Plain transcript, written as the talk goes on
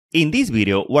In this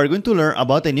video, we're going to learn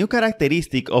about a new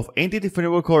characteristic of Entity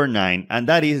Framework Core 9, and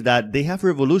that is that they have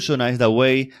revolutionized the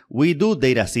way we do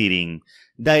data seeding.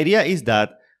 The idea is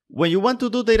that when you want to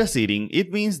do data seeding,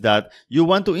 it means that you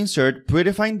want to insert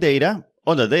predefined data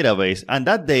on the database, and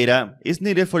that data is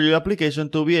needed for your application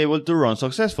to be able to run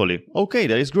successfully. Okay,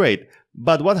 that is great.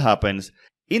 But what happens?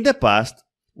 In the past,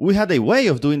 we had a way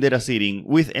of doing data seeding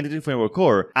with Entity Framework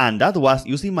Core, and that was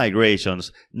using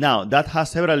migrations. Now, that has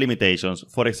several limitations.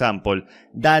 For example,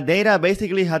 the data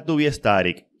basically had to be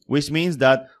static, which means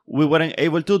that we weren't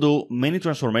able to do many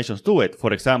transformations to it.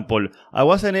 For example, I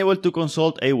wasn't able to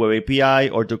consult a web API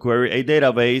or to query a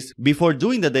database before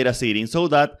doing the data seeding, so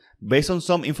that based on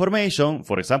some information,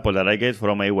 for example, that I get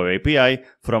from a web API,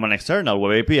 from an external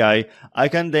web API, I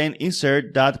can then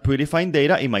insert that predefined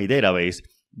data in my database.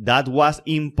 That was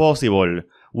impossible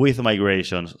with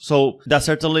migrations, so that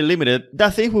certainly limited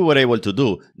the things we were able to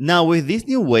do. Now, with this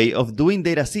new way of doing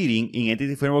data seeding in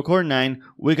Entity Framework Core 9,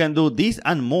 we can do this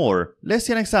and more. Let's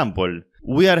see an example.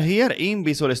 We are here in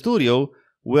Visual Studio.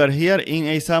 We are here in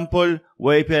a sample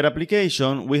web API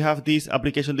application. We have this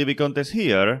application DB context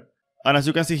here. And as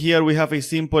you can see here, we have a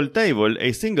simple table,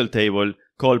 a single table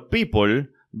called people,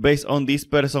 based on this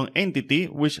person entity,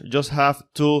 which just have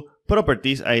two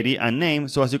properties, ID and name.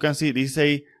 So as you can see, this is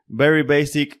a very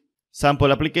basic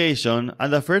sample application.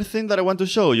 And the first thing that I want to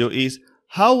show you is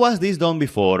how was this done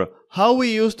before? How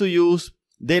we used to use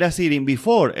data seeding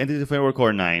before Entity Framework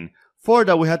Core 9. For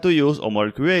that, we had to use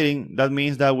model creating. That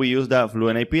means that we use the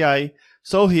Fluent API.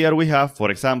 So here we have,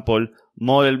 for example,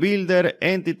 model builder,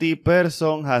 entity,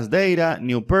 person, has data,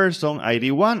 new person,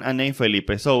 ID 1, and name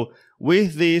Felipe. So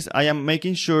with this, I am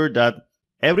making sure that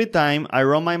every time I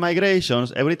run my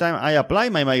migrations, every time I apply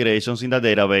my migrations in the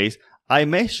database, I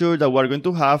make sure that we're going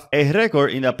to have a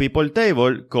record in the people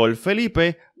table called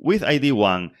Felipe with ID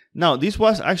 1. Now, this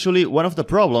was actually one of the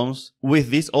problems with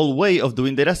this old way of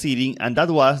doing data seeding, and that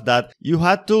was that you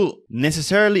had to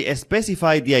necessarily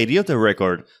specify the ID of the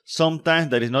record.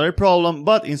 Sometimes that is not a problem,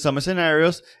 but in some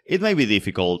scenarios, it may be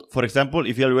difficult. For example,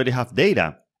 if you already have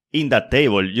data in that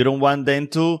table, you don't want them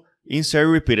to insert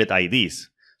repeated IDs.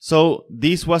 So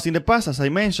this was in the past, as I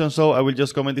mentioned, so I will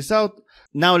just comment this out.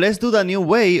 Now let's do the new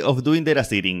way of doing data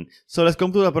seeding. So let's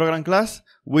come to the program class.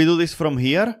 We do this from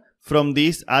here, from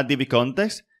this add DB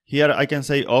context. Here I can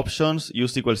say options,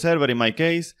 use SQL Server in my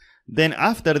case. Then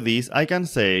after this, I can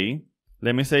say,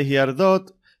 let me say here dot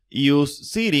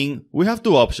use seeding. We have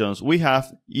two options. We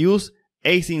have use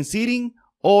async seeding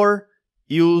or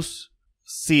use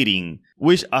seeding,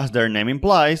 which, as their name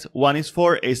implies, one is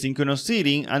for asynchronous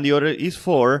seeding and the other is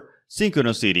for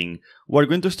synchronous seeding. We're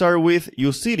going to start with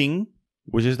use seeding,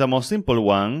 which is the most simple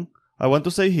one. I want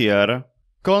to say here,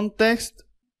 context,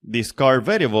 discard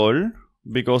variable,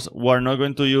 because we're not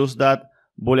going to use that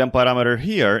Boolean parameter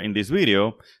here in this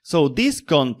video. So this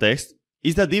context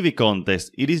is the DB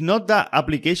context. It is not the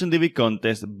application DB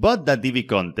context, but the DB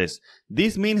context.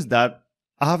 This means that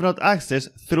I have not access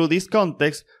through this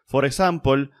context, for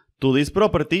example, to this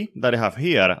property that I have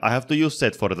here. I have to use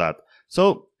set for that.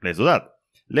 So let's do that.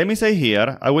 Let me say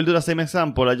here, I will do the same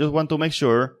example. I just want to make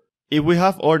sure if we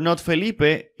have or not Felipe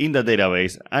in the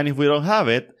database. And if we don't have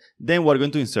it, then we're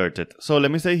going to insert it. So let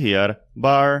me say here,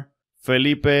 var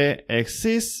Felipe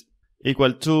exists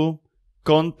equal to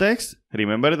context.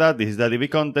 Remember that this is the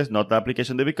DB context, not the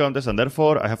application DB context. And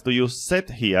therefore, I have to use set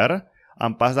here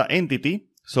and pass the entity.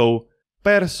 So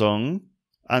person,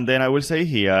 and then I will say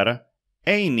here,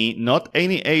 any, not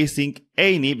any async,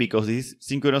 any, because this is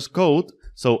synchronous code,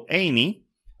 so any,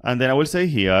 and then I will say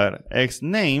here,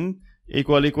 xName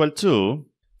equal to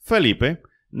Felipe.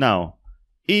 Now,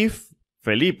 if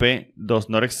Felipe does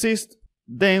not exist,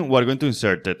 then we're going to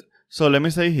insert it. So let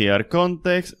me say here,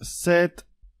 context, set,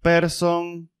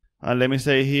 person, and let me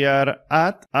say here,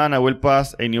 add, and I will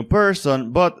pass a new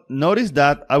person, but notice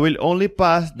that I will only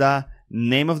pass the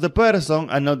name of the person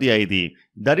and not the ID.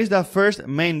 That is the first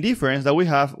main difference that we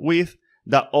have with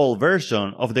the old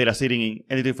version of data seeding in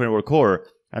Entity Framework Core.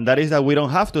 And that is that we don't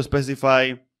have to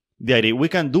specify the ID. We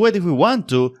can do it if we want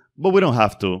to, but we don't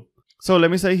have to. So let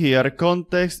me say here,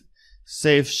 context,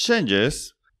 save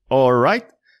changes. Alright.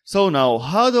 So now,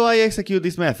 how do I execute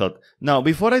this method? Now,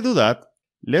 before I do that,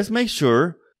 let's make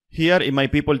sure here in my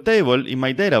people table, in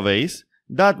my database,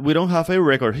 that we don't have a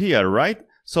record here, right?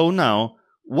 So now,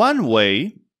 one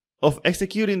way of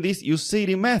executing this use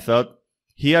seeding method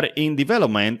here in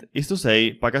development is to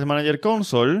say package manager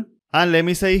console, and let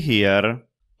me say here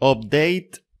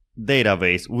update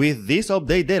database. With this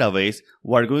update database,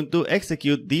 we're going to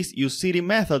execute this use seeding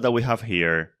method that we have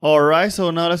here. Alright,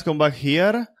 so now let's come back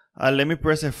here. and let me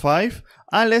press F5,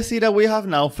 and let's see that we have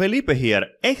now Felipe here.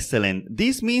 Excellent.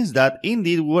 This means that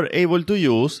indeed we're able to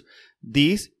use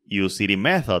this useSitting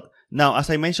method. Now, as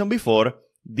I mentioned before,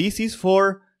 this is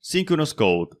for synchronous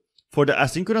code. For the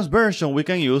asynchronous version, we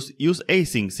can use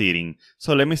async sitting.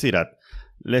 So let me see that.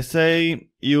 Let's say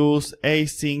use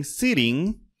async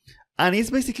sitting, and it's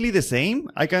basically the same.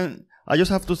 I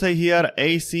just have to say here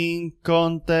async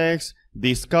context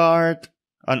discard,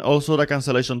 and also the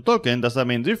cancellation token. That's the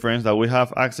main difference, that we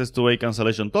have access to a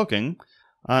cancellation token.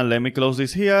 And let me close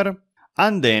this here.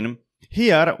 And then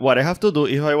here, what I have to do,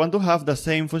 if I want to have the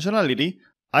same functionality,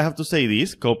 I have to say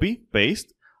this, copy,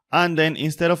 paste, and then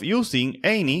instead of using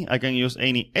any, I can use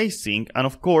any async. And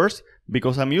of course,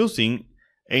 because I'm using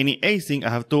any async, I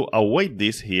have to await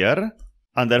this here,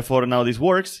 and therefore now this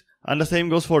works. And the same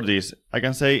goes for this. I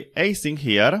can say async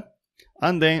here,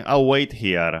 and then await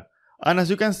here. And as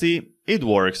you can see, it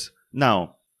works.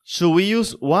 Now, should we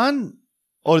use one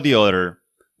or the other?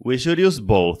 We should use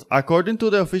both. According to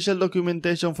the official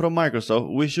documentation from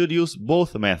Microsoft, we should use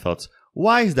both methods.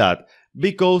 Why is that?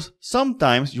 Because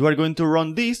sometimes you are going to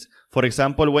run this, for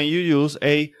example, when you use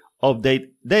a update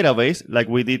database, like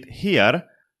we did here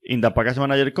in the Package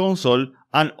Manager console,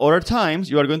 and other times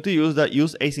you are going to use the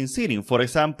use async sitting, for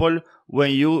example,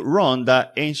 when you run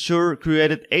the ensure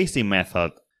created async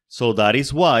method. So that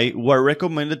is why we're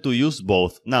recommended to use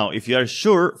both. Now, if you are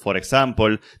sure, for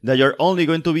example, that you're only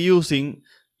going to be using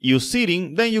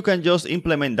useSitting, then you can just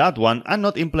implement that one and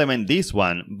not implement this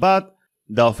one. But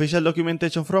the official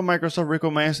documentation from Microsoft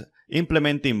recommends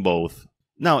implementing both.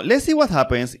 Now, let's see what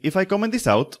happens if I comment this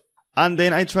out and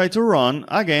then I try to run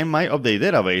again my update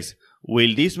database.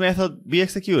 Will this method be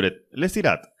executed? Let's see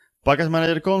that. Package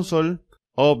Manager console,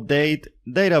 update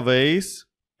database,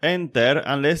 enter,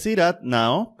 and let's see that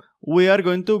now we are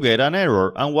going to get an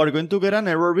error. And we're going to get an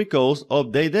error because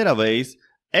update database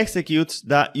executes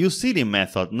the useSitting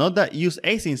method, not the use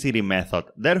async sitting method.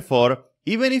 Therefore,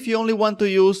 even if you only want to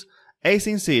use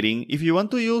async sitting, if you want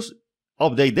to use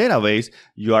update database,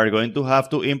 you are going to have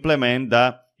to implement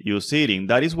the useSitting.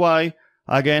 That is why,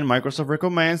 again, Microsoft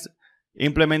recommends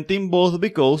implementing both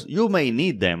because you may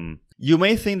need them. You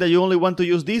may think that you only want to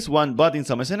use this one, but in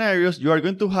some scenarios, you are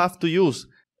going to have to use,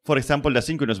 for example, the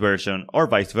synchronous version or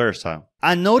vice versa.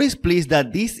 And notice please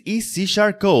that this is C#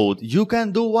 code. You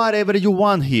can do whatever you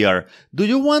want here. Do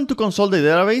you want to consult the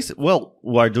database? Well,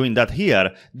 we're doing that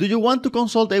here. Do you want to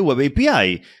consult a web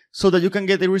API so that you can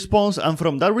get a response, and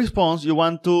from that response you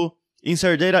want to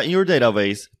insert data in your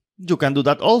database? You can do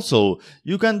that also.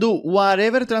 You can do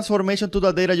whatever transformation to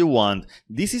the data you want.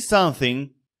 This is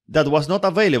something that was not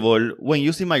available when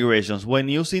using migrations, when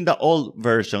using the old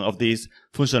version of this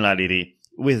functionality.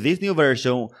 With this new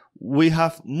version, we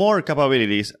have more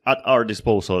capabilities at our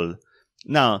disposal.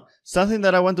 Now, something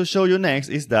that I want to show you next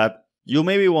is that you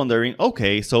may be wondering,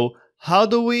 okay, so how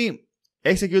do we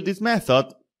execute this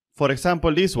method? For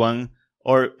example, this one,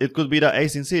 or it could be the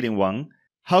async sitting one.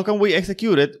 How can we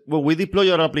execute it when we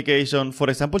deploy our application, for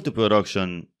example, to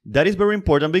production? That is very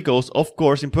important because, of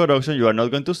course, in production, you are not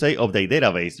going to say update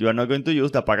database. You are not going to use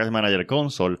the Package Manager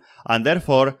console. And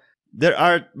therefore, there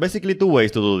are basically two ways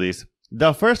to do this.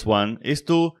 The first one is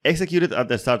to execute it at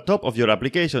the startup of your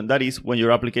application, that is, when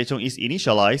your application is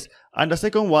initialized, and the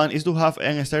second one is to have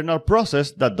an external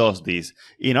process that does this.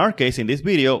 In our case, in this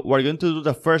video, we're going to do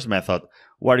the first method.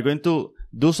 We're going to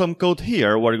do some code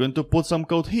here, we're going to put some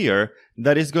code here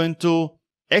that is going to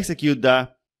execute the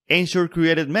ensure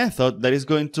created method that is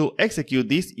going to execute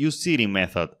this useSitting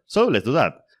method. So let's do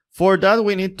that. For that,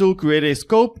 we need to create a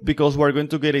scope because we're going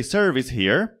to get a service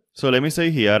here. So let me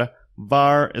say here,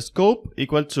 var scope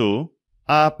equal to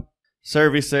app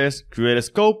services create a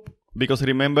scope, because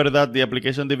remember that the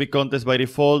application DB context by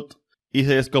default is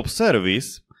a scope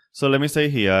service. So let me say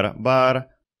here var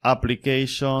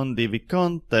application DB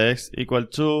context equal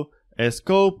to a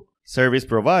scope service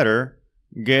provider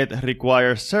get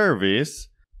required service,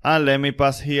 and let me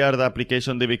pass here the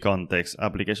application DB context.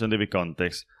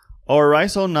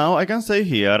 Alright, so now I can say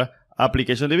here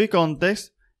application DB context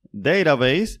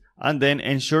database and then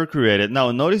ensure created.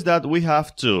 Now notice that we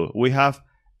have two. We have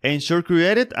ensure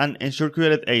created and ensure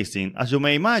created async. As you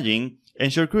may imagine,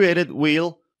 ensure created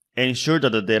will ensure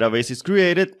that the database is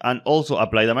created and also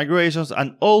apply the migrations,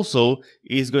 and also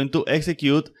is going to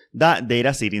execute the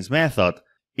data settings method.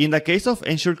 In the case of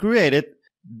ensure created,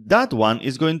 that one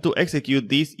is going to execute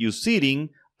this useSitting,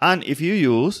 and if you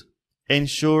use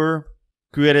ensure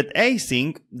created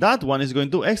async, that one is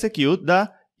going to execute the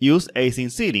use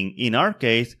async sitting. In our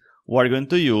case, we're going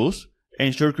to use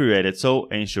ensure created. So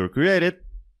ensure created,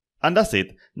 and that's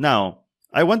it. Now,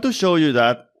 I want to show you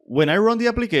that when I run the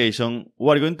application,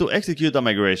 we're going to execute a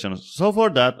migration. So for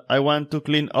that, I want to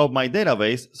clean up my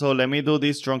database. So let me do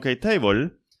this truncate table.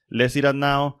 Let's see that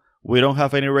now we don't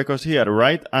have any records here,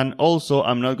 right? And also,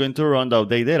 I'm not going to run the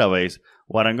update database.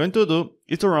 What I'm going to do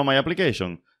is to run my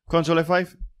application. Control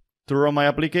F5 to run my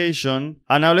application.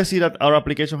 And now let's see that our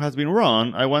application has been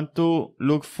run. I want to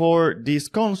look for this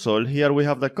console. Here we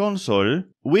have the console.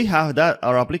 We have that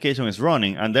our application is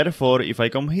running. And therefore, if I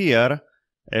come here,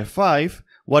 F5,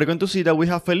 we're going to see that we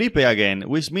have Felipe again,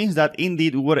 which means that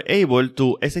indeed we were able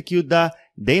to execute the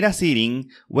data seeding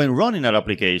when running our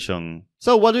application.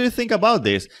 So what do you think about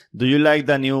this? Do you like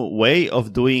the new way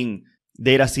of doing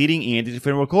data seeding in Entity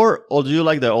Framework Core, or do you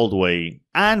like the old way?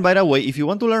 And by the way, if you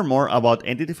want to learn more about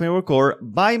Entity Framework Core,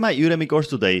 buy my Udemy course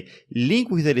today. Link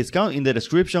with the discount in the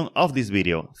description of this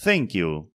video. Thank you.